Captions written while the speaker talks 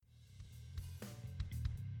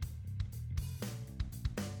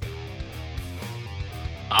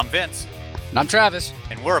I'm Vince, And I'm Travis.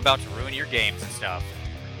 and we're about to ruin your games and stuff.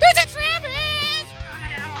 Visit Travis!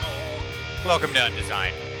 Welcome to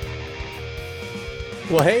Undesign.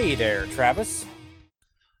 Well, hey there, Travis.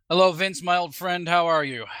 Hello, Vince, my old friend. How are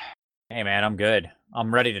you? Hey, man, I'm good.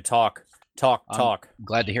 I'm ready to talk. Talk.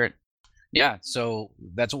 Glad to hear it. Yeah, so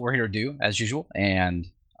that's what we're here to do, as usual. And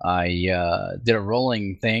I did a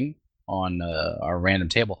rolling thing on our random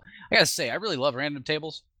table. I gotta say, I really love random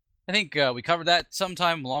tables. I think we covered that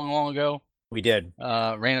sometime long ago. We did.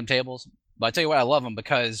 Random tables. But I tell you what, I love them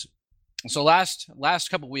because so last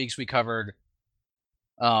couple weeks we covered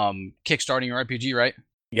kickstarting your RPG, right?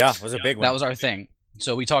 Yeah, it was a big one. That was our thing.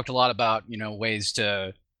 So we talked a lot about, ways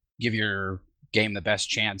to give your game the best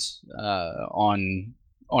chance on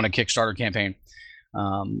a Kickstarter campaign.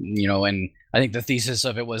 And I think the thesis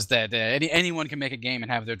of it was that anyone can make a game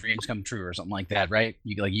and have their dreams come true, or something like that, right?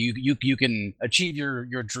 You can achieve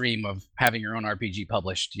your dream of having your own RPG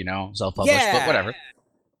published, self-published, but whatever.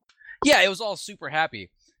 Yeah, it was all super happy.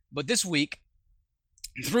 But this week,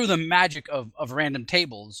 through the magic of random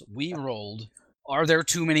tables, we rolled, are there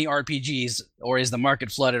too many RPGs, or is the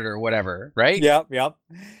market flooded, or whatever, right? Yep.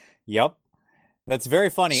 That's very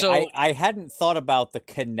funny. So, I hadn't thought about the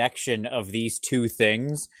connection of these two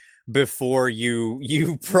things before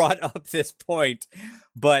you brought up this point,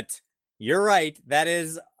 but you're right. That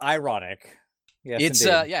is ironic. Yes, it's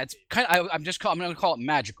indeed. it's kind of, I'm going to call it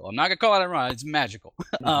magical. I'm not going to call it ironic. It's magical.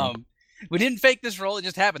 Mhm. We didn't fake this roll. It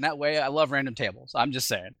just happened that way. I love random tables. I'm just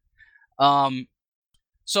saying.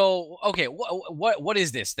 So, okay, what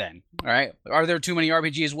is this then? All right. Are there too many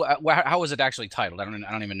RPGs? How was it actually titled? I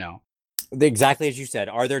don't even know. Exactly as you said.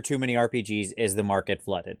 Are there too many RPGs? Is the market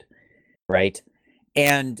flooded? Right?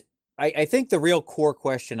 And I think the real core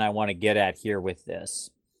question I want to get at here with this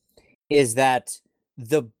is that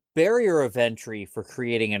the barrier of entry for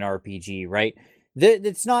creating an RPG, right?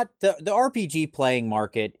 It's not the RPG playing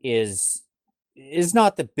market is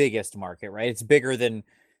not the biggest market, right? It's bigger than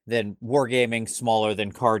wargaming, smaller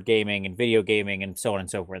than card gaming and video gaming and so on and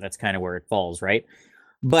so forth. That's kind of where it falls, right?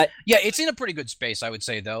 But Yeah, it's in a pretty good space, I would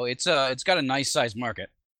say, though. It's got a nice sized market.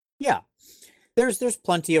 yeah, there's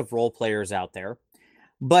plenty of role players out there,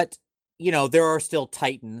 but there are still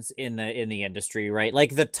titans in the industry, right?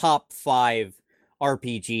 Like the top 5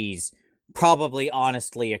 RPGs probably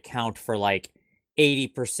honestly account for like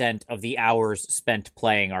 80% of the hours spent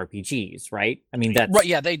playing RPGs, right? I mean, that's Right,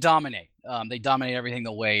 yeah, they dominate. They dominate everything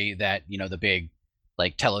the way that, the big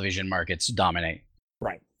like television markets dominate.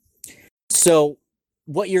 right. So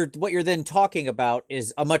what you're then talking about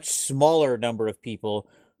is a much smaller number of people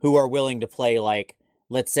who are willing to play, like,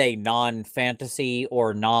 let's say, non-fantasy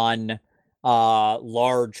or non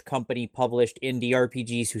large company published indie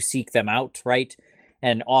RPGs who seek them out, right?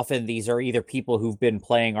 And often these are either people who've been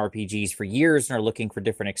playing RPGs for years and are looking for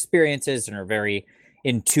different experiences and are very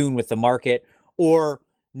in tune with the market, or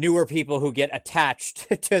newer people who get attached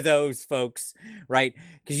to those folks, right?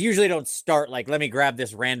 Because you usually don't start like, let me grab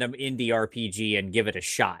this random indie RPG and give it a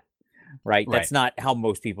shot, right? Right. That's not how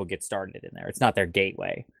most people get started in there. It's not their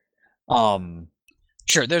gateway. Um,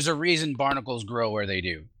 Sure, there's a reason barnacles grow where they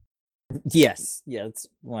do. yes, yeah, it's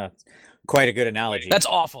quite a good analogy. That's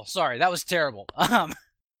awful. Sorry, that was terrible.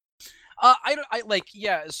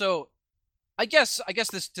 So I guess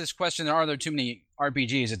this question, are there too many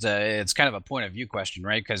RPGs? It's kind of a point of view question,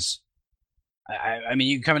 right? Because I mean,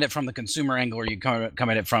 you come at it from the consumer angle, or you come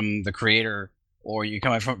at it from the creator, or you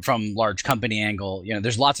come at it from large company angle.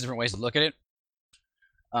 There's lots of different ways to look at it.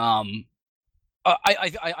 I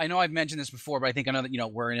know I've mentioned this before, but I think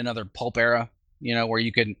we're in another pulp era. Where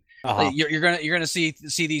you can you're gonna see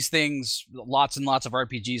these things, lots and lots of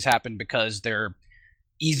RPGs happen because they're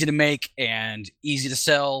easy to make and easy to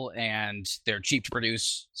sell, and they're cheap to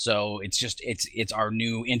produce. So it's our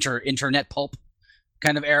new internet pulp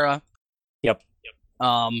kind of era. Yep.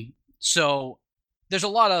 So there's a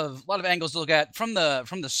lot of angles to look at from the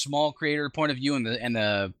small creator point of view and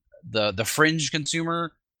the fringe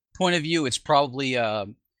consumer point of view. It's probably a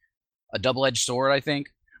double-edged sword, I think.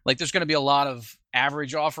 Like, there's going to be a lot of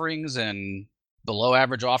average offerings and below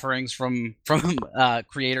average offerings from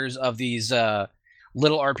creators of these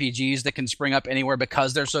little RPGs that can spring up anywhere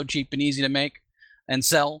because they're so cheap and easy to make and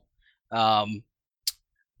sell.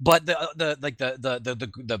 But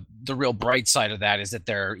the real bright side of that is that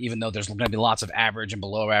even though there's going to be lots of average and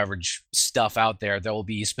below average stuff out there, there will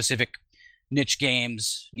be specific niche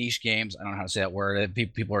games. I don't know how to say that word.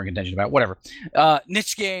 People are in contention about whatever.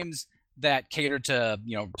 Niche games that cater to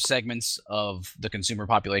segments of the consumer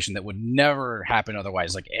population that would never happen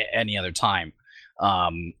otherwise, like any other time.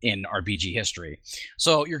 in RPG history.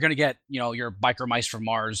 So you're going to get, your Biker Mice from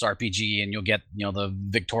Mars RPG, and you'll get, the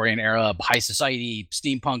Victorian era high society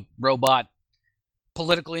steampunk robot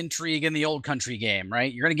political intrigue in the Old Country game,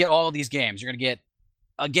 right? You're going to get all of these games. You're going to get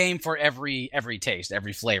a game for every taste,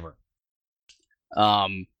 every flavor.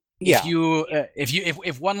 If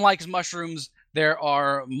one likes mushrooms, there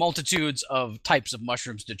are multitudes of types of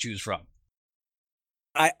mushrooms to choose from.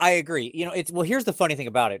 I agree. Here's the funny thing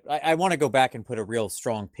about it. I want to go back and put a real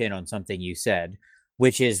strong pin on something you said,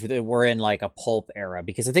 which is that we're in like a pulp era,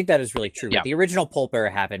 because I think that is really true. Yeah. The original pulp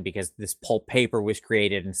era happened because this pulp paper was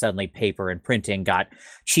created, and suddenly paper and printing got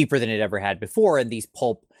cheaper than it ever had before, and these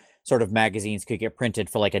pulp sort of magazines could get printed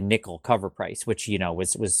for like a nickel cover price, which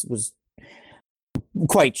was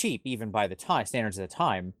quite cheap even by the standards of the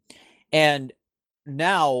time. And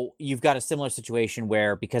now you've got a similar situation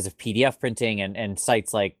where, because of PDF printing and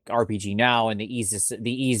sites like RPG Now and the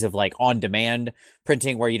ease of like on-demand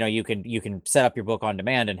printing, where you can set up your book on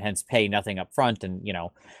demand and hence pay nothing up front, and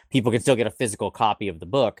people can still get a physical copy of the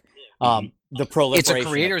book. The proliferation, it's a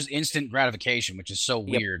creator's instant gratification, which is so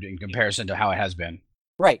weird in comparison to how it has been.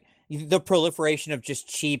 Right. The proliferation of just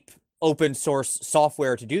cheap open source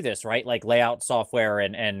software to do this, right? Like layout software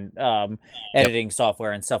and editing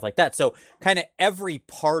software and stuff like that. So kind of every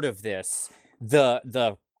part of this,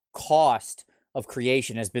 the cost of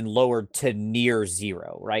creation has been lowered to near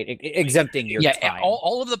zero, right? Exempting your time.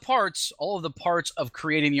 All of the parts of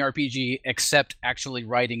creating the RPG, except actually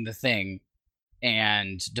writing the thing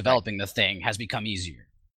and developing the thing, has become easier.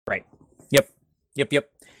 Right. Yep.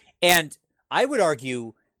 And I would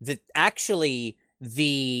argue that actually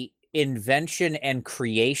the invention and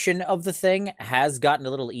creation of the thing has gotten a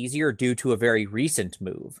little easier due to a very recent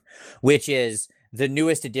move, which is the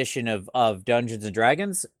newest edition of Dungeons and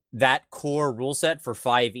Dragons. That core rule set for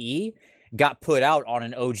 5e got put out on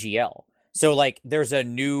an OGL. So like there's a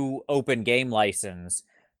new open game license,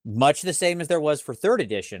 much the same as there was for 3rd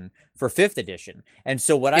edition, for 5th edition. And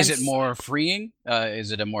so what is it more freeing?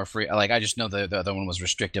 Is it a more free? Like, I just know the other one was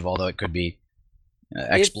restrictive, although it could be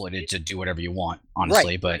exploited to do whatever you want,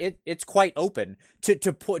 honestly. Right. But it's quite open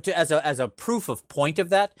to put as a proof of point of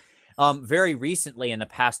that. Very recently, in the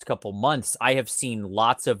past couple months, I have seen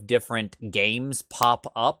lots of different games pop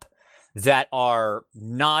up that are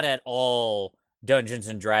not at all Dungeons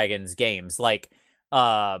and Dragons games, like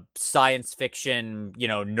science fiction,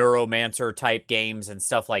 neuromancer type games and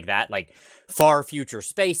stuff like that, like far future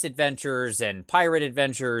space adventures and pirate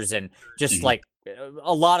adventures, and just like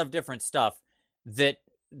a lot of different stuff.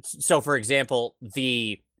 So for example,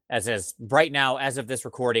 as right now, as of this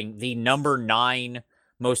recording, the number 9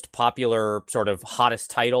 most popular sort of hottest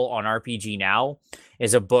title on RPG Now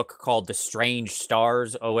is a book called The Strange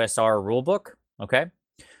Stars OSR Rulebook, okay,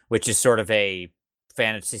 which is sort of a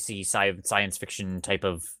fantasy science fiction type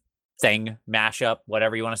of thing, mashup,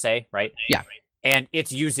 whatever you want to say, right? Yeah. And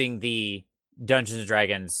it's using the Dungeons and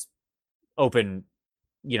Dragons open,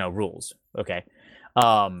 rules, okay,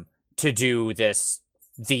 to do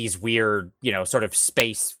these weird, sort of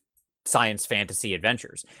space science fantasy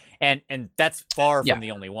adventures, and that's far from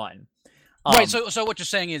the only one. Right. So what you're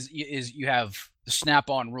saying is you have the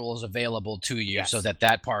Snap-on rules available to you, Yes. so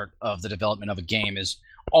that part of the development of a game is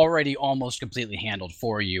already almost completely handled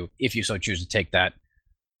for you, if you so choose to take that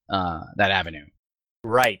avenue.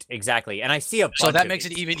 Right. Exactly. And I see a bunch So that of makes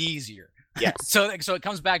these. it even easier. Yes. So it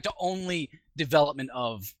comes back to only development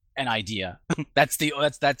of an idea. that's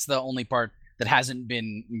the only part that hasn't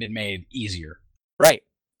been made easier. Right.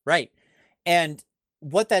 And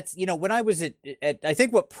what that's, when I was at I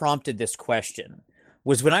think what prompted this question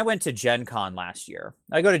was when I went to Gen Con last year.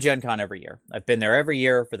 I go to Gen Con every year. I've been there every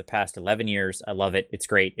year for the past 11 years. I love it. It's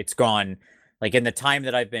great. It's gone. Like, in the time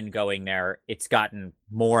that I've been going there, it's gotten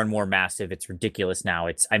more and more massive. It's ridiculous now.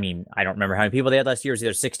 I don't remember how many people they had last year. It was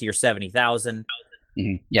either 60 or 70,000.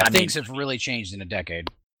 Mm-hmm. Yeah, things have really changed in a decade.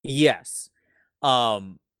 Yes.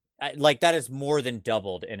 Like, that is more than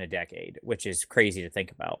doubled in a decade, which is crazy to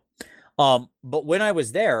think about. But when I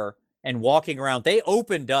was there and walking around, they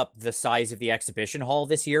opened up the size of the exhibition hall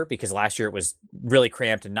this year, because last year it was really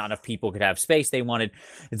cramped and not enough people could have space they wanted.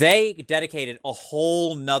 They dedicated a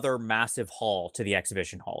whole nother massive hall to the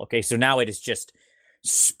exhibition hall. Okay. So now it is just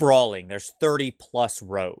sprawling. There's 30 plus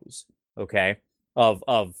rows, okay,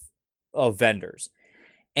 of vendors.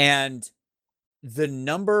 And the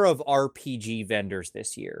number of RPG vendors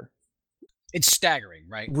this year, it's staggering,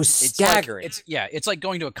 right? Was staggering. It's like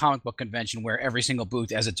going to a comic book convention where every single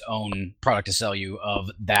booth has its own product to sell you of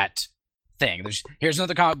that thing. Here's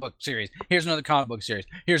another comic book series. Here's another comic book series.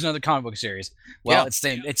 Here's another comic book series. Well,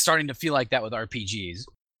 it's starting to feel like that with RPGs.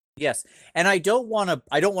 Yes, and I don't want to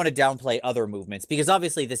downplay other movements, because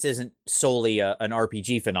obviously this isn't solely an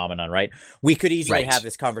RPG phenomenon, right? We could easily Right. have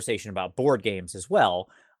this conversation about board games as well,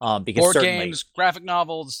 because Board certainly, games, graphic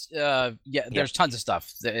novels, there's tons of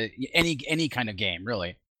stuff. Any kind of game,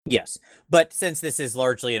 really. yes. But since this is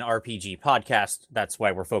largely an RPG podcast, that's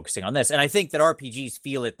why we're focusing on this. And I think that RPGs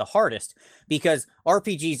feel it the hardest, because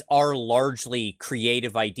RPGs are largely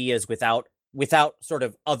creative ideas without sort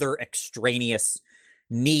of other extraneous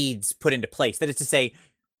needs put into place. That is to say,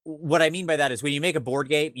 what I mean by that is, when you make a board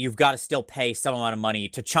game, you've got to still pay some amount of money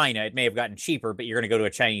to China. It may have gotten cheaper, but you're going to go to a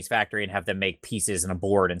Chinese factory and have them make pieces and a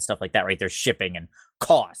board and stuff like that, right? There's shipping and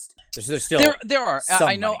cost. There's still there are. some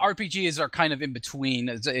I know money. RPGs are kind of in between.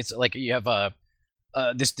 It's like you have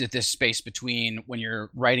this space between when you're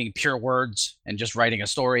writing pure words and just writing a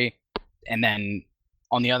story, and then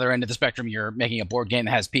on the other end of the spectrum, you're making a board game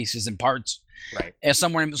that has pieces and parts. Right. And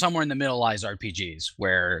somewhere in the middle lies RPGs,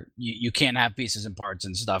 where you can't have pieces and parts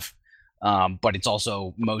and stuff, but it's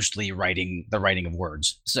also mostly the writing of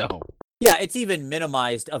words. So Yeah, it's even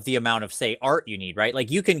minimized of the amount of, say, art you need, right?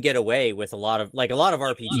 Like, you can get away with a lot of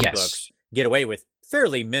RPG Yes. books get away with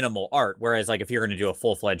fairly minimal art, whereas like if you're going to do a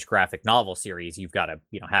full-fledged graphic novel series, you've got to,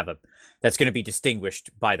 have that's going to be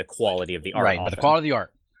distinguished by the quality of the art. right, but the often. quality of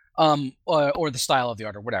the art, or the style of the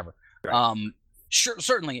art, or whatever. Right. Sure,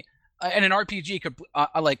 certainly. And an RPG could,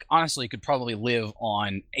 honestly, could probably live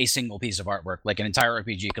on a single piece of artwork. Like an entire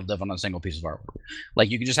RPG could live on a single piece of artwork.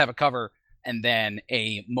 Like you could just have a cover and then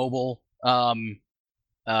a mobile, a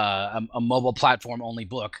mobile platform only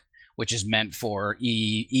book, which is meant for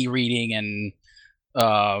e-reading and,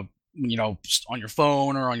 on your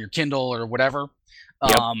phone or on your Kindle or whatever.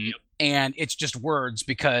 Yep. And it's just words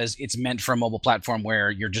because it's meant for a mobile platform where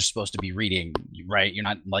you're just supposed to be reading, right? You're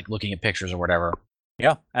not like looking at pictures or whatever.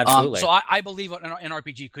 Yeah, absolutely. So I believe an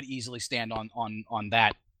RPG could easily stand on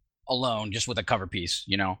that alone, just with a cover piece,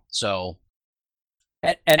 So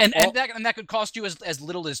and that could cost you as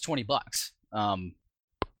little as $20,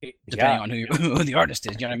 depending on who the artist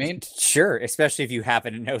is. You know what I mean? Sure, especially if you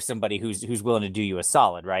happen to know somebody who's willing to do you a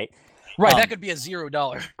solid, right? Right. That could be a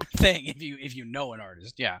 $0 thing if you know an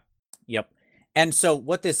artist. Yeah. Yep. And so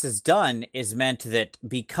what this has done is meant that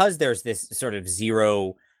because there's this sort of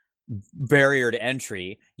zero barrier to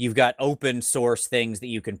entry, you've got open source things that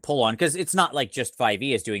you can pull on, because it's not like just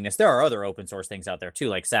 5e is doing this. There are other open source things out there too,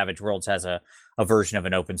 like Savage Worlds has a version of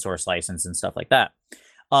an open source license and stuff like that.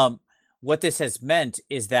 What this has meant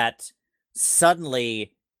is that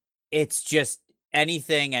suddenly it's just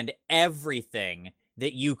anything and everything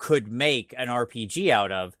that you could make an RPG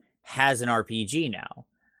out of has an RPG now,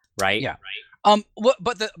 right? Yeah.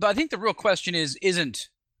 But I think the real question isn't,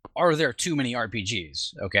 are there too many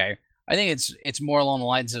RPGs? Okay, I think it's more along the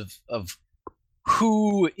lines of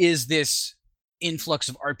who is this influx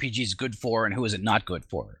of RPGs good for and who is it not good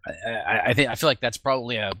for? I feel like that's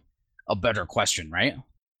probably a better question, right?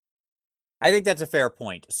 I think that's a fair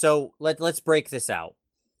point. So let's break this out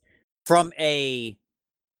from a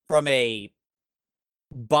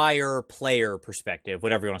buyer player perspective,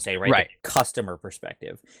 whatever you want to say, right? Right. The customer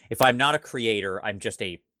perspective. If I'm not a creator, I'm just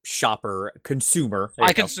a shopper, consumer.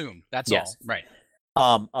 I consume. That's yes. all. Right.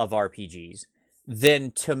 Of RPGs.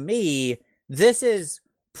 Then to me, this is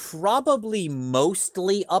probably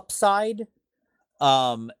mostly upside.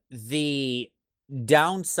 The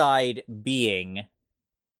downside being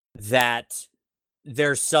that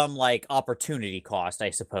there's some like opportunity cost, I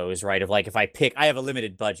suppose, right? Of like, if I have a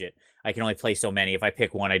limited budget, I can only play so many. If I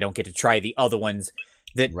pick one, I don't get to try the other ones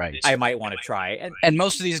that I might want to try. And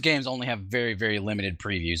most of these games only have very, very limited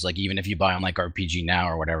previews. Like even if you buy on like RPG Now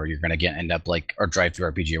or whatever, you're going to end up like, or Drive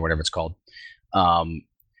Through RPG or whatever it's called.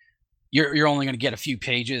 You're only going to get a few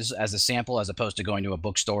pages as a sample, as opposed to going to a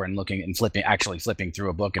bookstore and looking and flipping through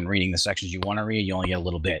a book and reading the sections you want to read. You only get a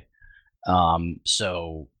little bit.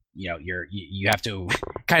 So you have to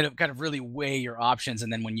kind of really weigh your options,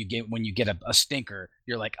 and then when you get a stinker,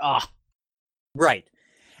 you're like, right.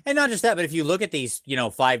 And not just that, but if you look at these,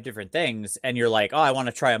 5 different things and you're like, I want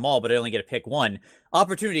to try them all, but I only get to pick one,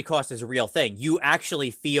 opportunity cost is a real thing. You actually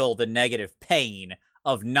feel the negative pain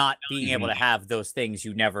of not being able to have those things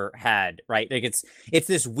you never had, right? Like it's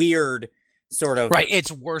this weird sort of... Right,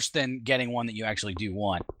 it's worse than getting one that you actually do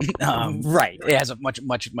want. Right. It has a much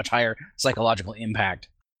higher psychological impact.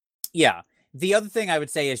 Yeah. The other thing I would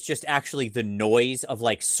say is just actually the noise of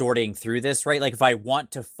like sorting through this, right? Like if I want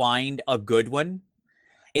to find a good one,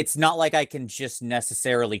 it's not like I can just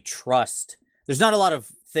necessarily trust. There's not a lot of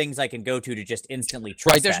things I can go to just instantly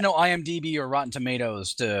trust. Right, there's no IMDb or Rotten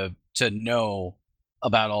Tomatoes to know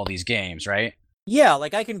about all these games, right? Yeah,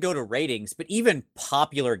 like I can go to ratings, but even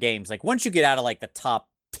popular games, like once you get out of like the top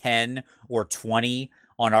 10 or 20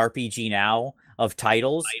 on RPG Now of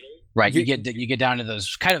titles. Right. You get down to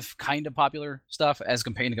those kind of popular stuff as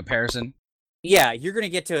in comparison. Yeah, you're gonna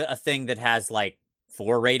get to a thing that has like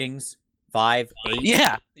 4 ratings, 5, 8.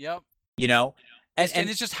 Yeah. Yep. You know, And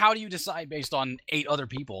it's just, how do you decide based on 8 other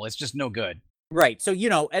people? It's just no good. right. So, you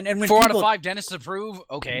know, and when 4 out people, of 5 dentists approve.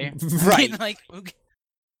 Okay. right. Like, okay.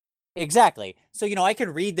 Exactly. So, you know, I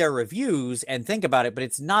can read their reviews and think about it, but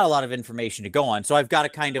it's not a lot of information to go on. So I've got to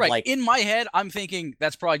kind of Right. like, In my head, I'm thinking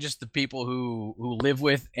that's probably just the people who live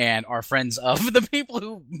with and are friends of the people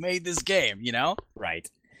who made this game, you know? right.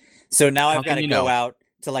 So now How I've got can to you go know? out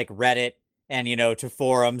to like Reddit and, you know, to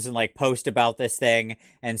forums and like post about this thing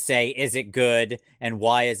and say, is it good? And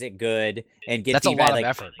why is it good? And get That's a feedback, lot of like,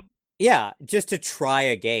 effort. yeah, just to try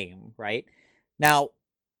a game, right? Now,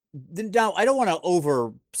 now I don't want to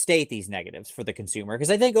overstate these negatives for the consumer,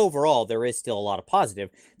 because I think overall there is still a lot of positive.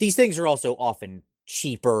 These things are also often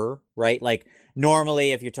cheaper, right? Like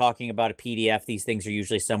normally if you're talking about a PDF, these things are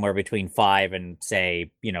usually somewhere between 5 and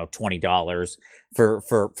say, you know, $20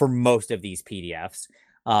 for most of these PDFs.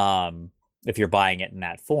 If you're buying it in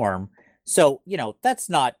that form. So, you know, that's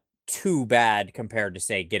not too bad compared to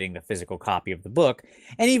say getting the physical copy of the book.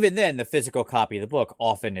 And even then the physical copy of the book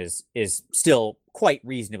often is still quite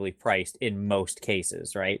reasonably priced in most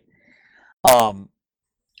cases, right?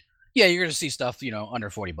 Yeah, you're gonna see stuff, you know, under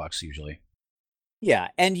 $40 usually. Yeah,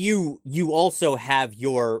 and you also have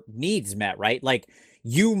your needs met, right? Like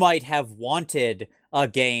you might have wanted a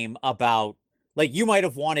game about, like you might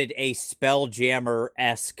have wanted a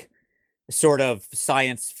Spelljammer-esque sort of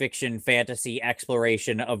science fiction fantasy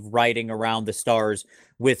exploration of riding around the stars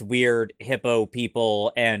with weird hippo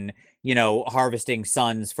people and, you know, harvesting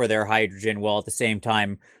suns for their hydrogen while at the same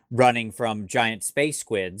time running from giant space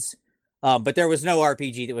squids. But there was no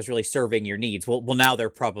RPG that was really serving your needs. Well, now there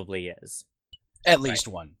probably is. At least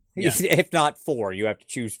one. Yeah. If not 4, you have to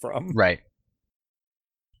choose from. Right.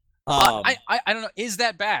 Um, I don't know. Is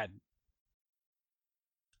that bad?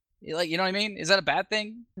 Like, you know what I mean? Is that a bad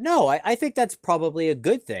thing? no, I think that's probably a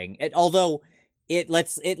good thing. Although it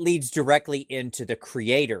leads directly into the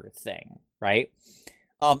creator thing, right?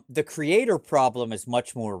 The creator problem is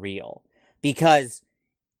much more real, because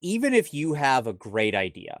even if you have a great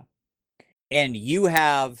idea and you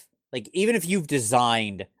have, like, even if you've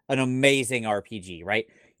designed an amazing RPG, right?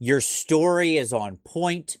 Your story is on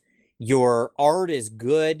point, your art is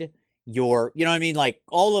good, you know what I mean? Like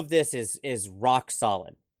all of this is rock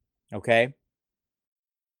solid. Okay.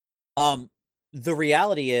 The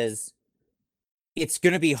reality is it's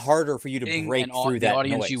going to be harder for you to break through the that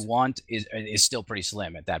audience noise. you want is still pretty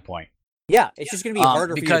slim at that point. Yeah, it's just going to be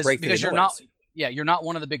harder for you to break through the because you're noise. you're not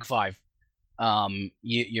one of the big 5.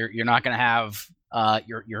 You're not going to have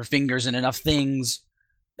your fingers in enough things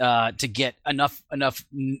to get enough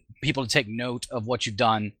people to take note of what you've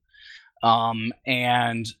done,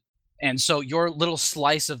 and so your little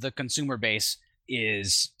slice of the consumer base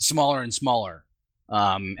is smaller and smaller,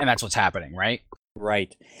 and that's what's happening, right?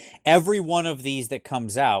 Right. Every one of these that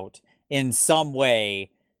comes out in some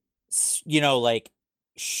way, you know, like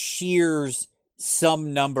shears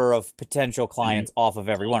some number of potential clients off of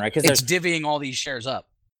every one, right? Because It's divvying all these shares up.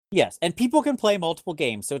 yes, and people can play multiple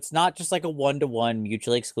games, so it's not just like a one-to-one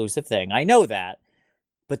mutually exclusive thing. I know that,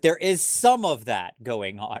 but there is some of that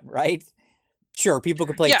going on, right? Sure, people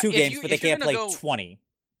can play Yeah, 2 games, but they if you're can't play gonna go- 20.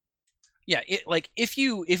 Yeah, if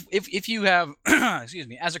you have excuse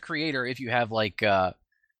me, as a creator, if you have like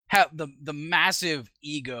have the massive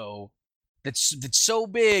ego that's so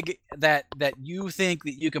big that you think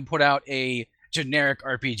that you can put out a generic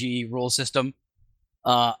RPG rule system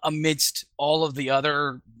amidst all of the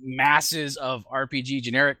other masses of RPG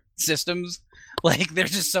generic systems, like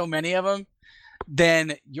there's just so many of them,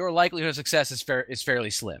 then your likelihood of success is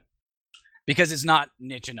fairly slim, because it's not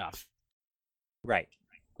niche enough. Right.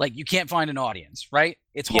 Like you can't find an audience, right?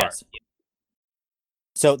 It's hard. Yes.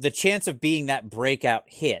 So the chance of being that breakout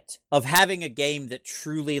hit, of having a game that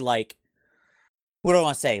truly, like, what do I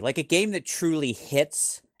want to say? Like a game that truly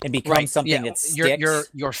hits and becomes something that sticks.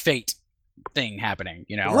 Your Fate thing happening,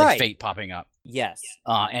 you know, Right. like Fate popping up, Yes.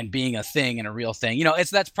 and being a thing and a real thing. You know,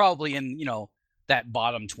 that's probably in, you know, that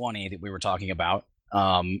bottom 20 that we were talking about.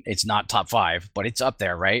 It's not top 5, but it's up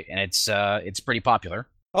there, right? And it's pretty popular.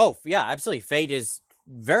 Oh, yeah, absolutely. Fate is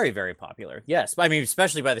very, very popular. Yes. I mean,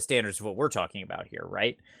 especially by the standards of what we're talking about here,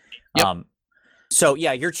 right? Yep. So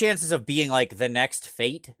yeah, your chances of being like the next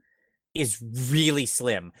Fate is really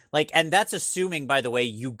slim. Like, and that's assuming, by the way,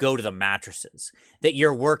 you go to the mattresses, that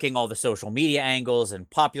you're working all the social media angles and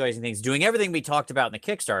popularizing things, doing everything we talked about in the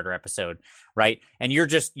Kickstarter episode, right? And you're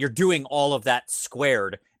doing all of that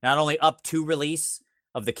squared, not only up to release,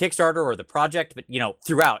 of the Kickstarter or the project, but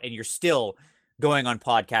throughout, and you're still going on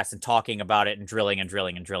podcasts and talking about it and drilling and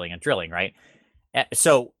drilling and drilling and drilling, right?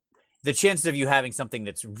 So the chances of you having something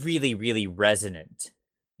that's really, really resonant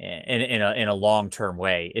in a long-term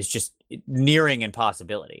way is just nearing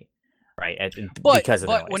impossibility, right? Because of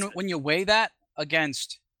the noise. when you weigh that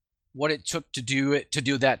against what it took to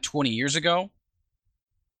do that 20 years ago,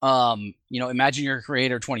 imagine you're a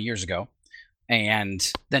creator 20 years ago,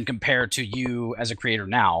 and then compare to you as a creator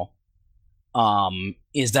now.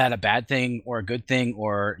 Is that a bad thing or a good thing,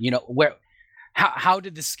 or how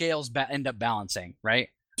did the scales end up balancing, right?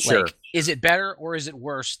 Sure. Like, is it better or is it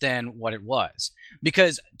worse than what it was?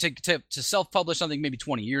 Because to self-publish something maybe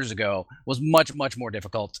 20 years ago was much, much more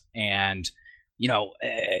difficult, and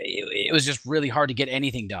it was just really hard to get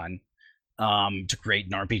anything done, to create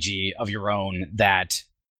an RPG of your own that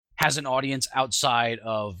has an audience outside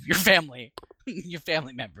of your family, your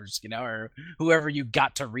family members, or whoever you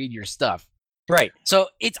got to read your stuff. Right. So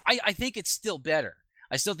I think it's still better.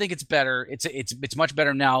 I still think it's better. It's much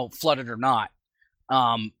better now, flooded or not,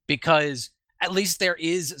 because at least there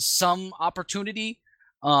is some opportunity.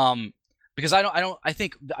 Because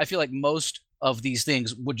I feel like most of these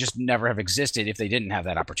things would just never have existed if they didn't have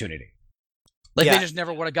that opportunity. Like, they just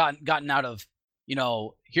never would have gotten out of,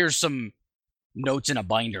 here's some notes in a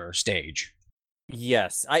binder stage.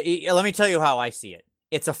 Yes. Let me tell you how I see it.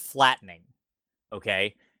 It's a flattening.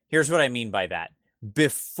 Okay. Here's what I mean by that.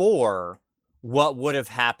 Before, what would have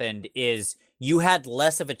happened is you had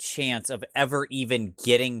less of a chance of ever even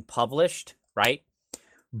getting published, right?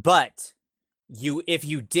 But if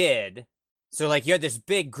you did, so like you had this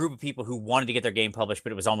big group of people who wanted to get their game published,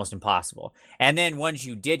 but it was almost impossible. And then once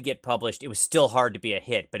you did get published, it was still hard to be a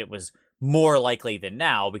hit, but it was more likely than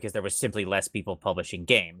now because there was simply less people publishing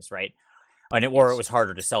games, right? Or it was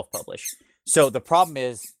harder to self-publish. So the problem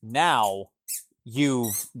is now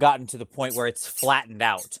you've gotten to the point where it's flattened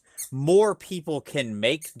out. More people can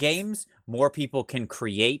make games, more people can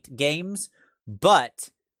create games, but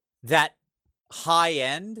that high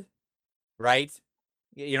end, right?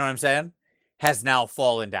 You know what I'm saying? Has now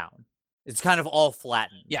fallen down. It's kind of all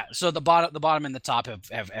flattened. Yeah. So the bottom and the top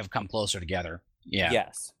have come closer together.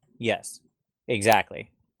 Yeah. Yes. Exactly.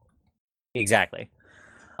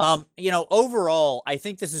 Overall, I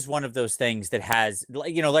think this is one of those things that has,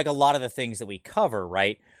 like a lot of the things that we cover,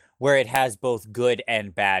 right, where it has both good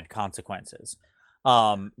and bad consequences.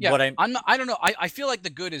 I don't know. I feel like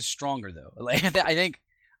the good is stronger though. Like, I think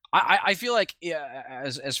I feel like,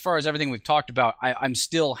 as far as everything we've talked about, I'm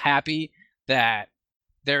still happy that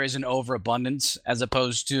there is an overabundance as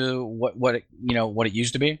opposed to what it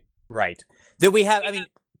used to be. Right. That we have. I mean,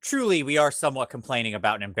 truly, we are somewhat complaining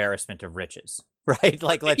about an embarrassment of riches. Right,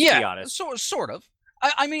 like, let's be honest. So sort of.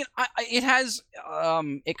 I mean, it has.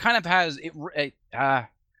 It kind of has. It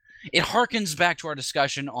harkens back to our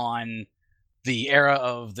discussion on the era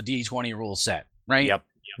of the D20 rule set, right?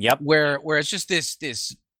 Yep. Where it's just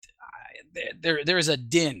this. There is a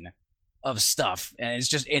din of stuff, and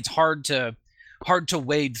it's hard to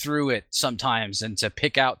wade through it sometimes and to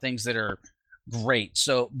pick out things that are great.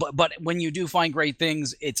 So, but when you do find great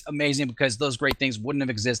things, it's amazing because those great things wouldn't have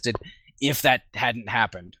existed if that hadn't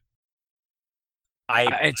happened.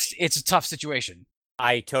 It's a tough situation.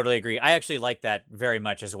 I totally agree. I actually like that very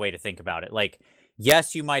much as a way to think about it. Like,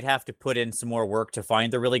 yes, you might have to put in some more work to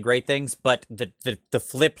find the really great things, but the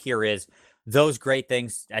flip here is those great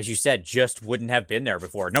things, as you said, just wouldn't have been there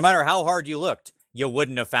before. No matter how hard you looked, you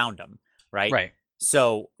wouldn't have found them, right? Right.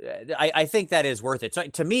 So I think that is worth it. So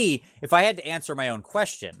to me, if I had to answer my own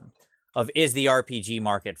question of is the RPG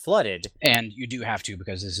market flooded? And you do have to,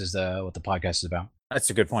 because this is what the podcast is about. That's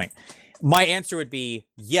a good point. My answer would be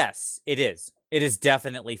yes, it is. It is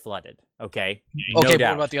definitely flooded. Okay. Okay, but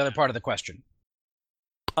what about the other part of the question?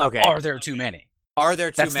 Okay. Are there too many? Are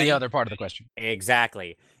there too many? That's the other part of the question.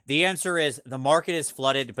 Exactly. The answer is the market is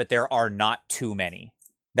flooded, but there are not too many.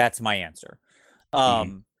 That's my answer.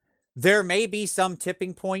 There may be some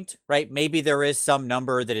tipping point, right? Maybe there is some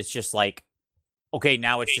number that is just like, okay,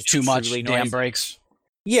 now it's just too much dam breaks.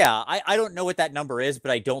 Yeah, I don't know what that number is,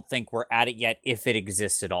 but I don't think we're at it yet, if it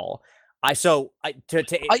exists at all. RPG,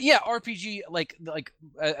 like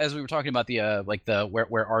as we were talking about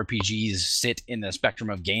where RPGs sit in the spectrum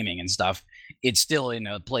of gaming and stuff, it's still in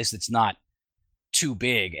a place that's not too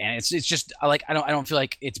big, and it's just like I don't feel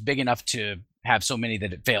like it's big enough to have so many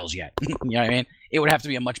that it fails yet. You know what I mean? It would have to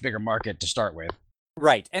be a much bigger market to start with.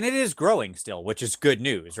 Right. And it is growing still, which is good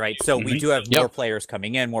news, right? So we do have more players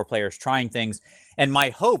coming in, more players trying things. And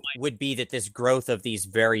my hope would be that this growth of these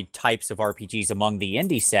varied types of RPGs among the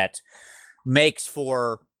indie set makes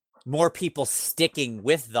for more people sticking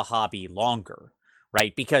with the hobby longer,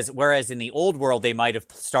 right? Because whereas in the old world, they might have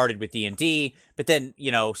started with D&D, but then,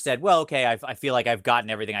 said, well, okay, I feel like I've gotten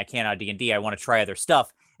everything I can out of D&D. I want to try other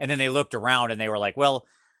stuff. And then they looked around and they were like, well,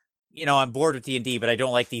 I'm bored with D&D, but I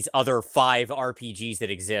don't like these other 5 RPGs that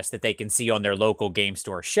exist that they can see on their local game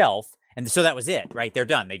store shelf. And so that was it, right? They're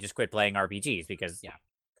done. They just quit playing RPGs because they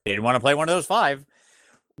didn't want to play one of those 5.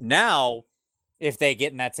 Now, if they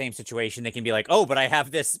get in that same situation, they can be like, oh, but I have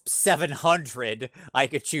this 700 I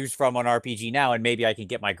could choose from on RPG now, and maybe I can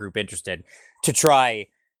get my group interested to try,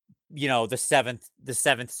 the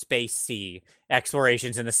seventh space sea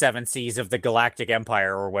explorations in the 7 seas of the Galactic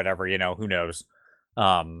Empire or whatever, who knows.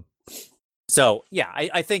 So yeah,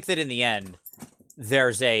 I think that in the end,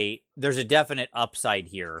 there's a definite upside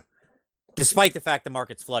here. Despite the fact the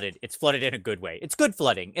market's flooded, it's flooded in a good way. It's good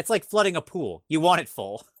flooding. It's like flooding a pool. You want it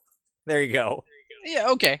full. There you go. Yeah,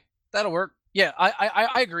 okay. That'll work. Yeah,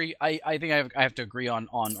 I agree. I think I have to agree on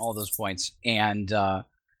all those points. And I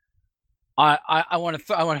want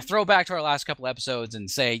to throw back to our last couple episodes and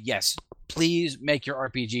say, yes, please make your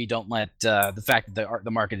RPG. Don't let the fact that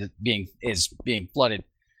the market is being flooded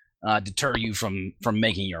deter you from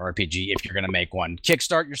making your RPG if you're going to make one.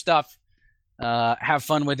 Kickstart your stuff, have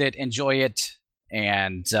fun with it, enjoy it,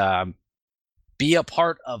 and be a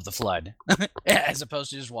part of the flood as opposed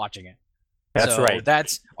to just watching it. That's right.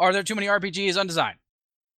 Are there too many RPGs undesigned?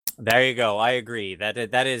 There you go. I agree.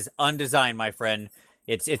 That is undesigned, my friend.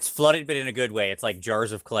 It's flooded, but in a good way. It's like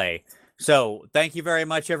jars of clay. So thank you very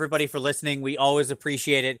much, everybody, for listening. We always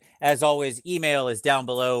appreciate it. As always, email is down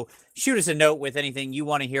below. Shoot us a note with anything you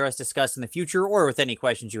want to hear us discuss in the future or with any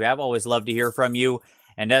questions you have. Always love to hear from you.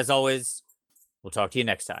 And as always, we'll talk to you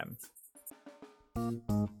next time.